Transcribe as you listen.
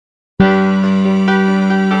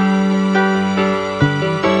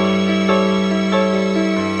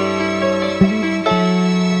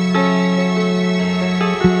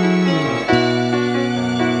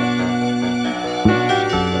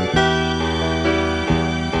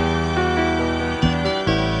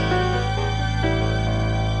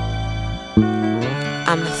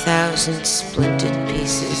I'm 1,000 splintered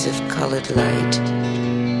pieces of colored light,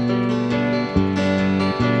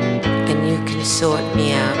 and you can sort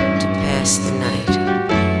me out to pass the night.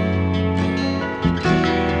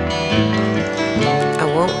 I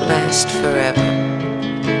won't last forever,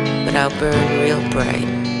 but I'll burn real bright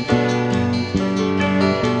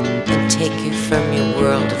and take you from your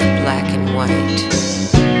world of black and white.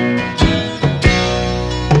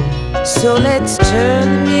 So let's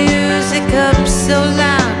turn the music up so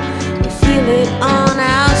loud we feel it on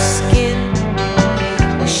our skin.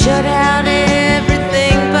 We'll shut out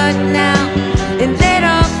everything but now and let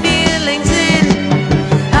our feelings in.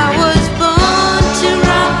 I was born to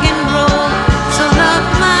rock and roll, so love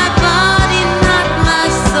my body, not my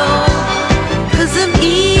soul, 'cause I'm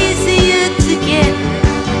easier to get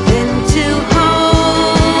than to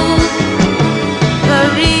hold.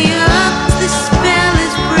 Hurry up, the spell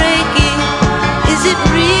is breaking. Is it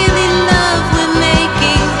really love we're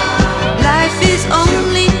making? Life is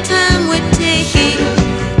only time we're taking.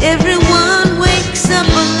 Everyone wakes up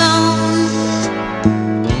alone.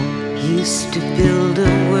 Used to build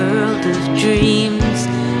a world of dreams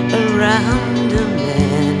around a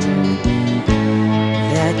man.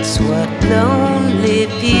 That's what lonely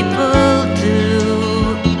people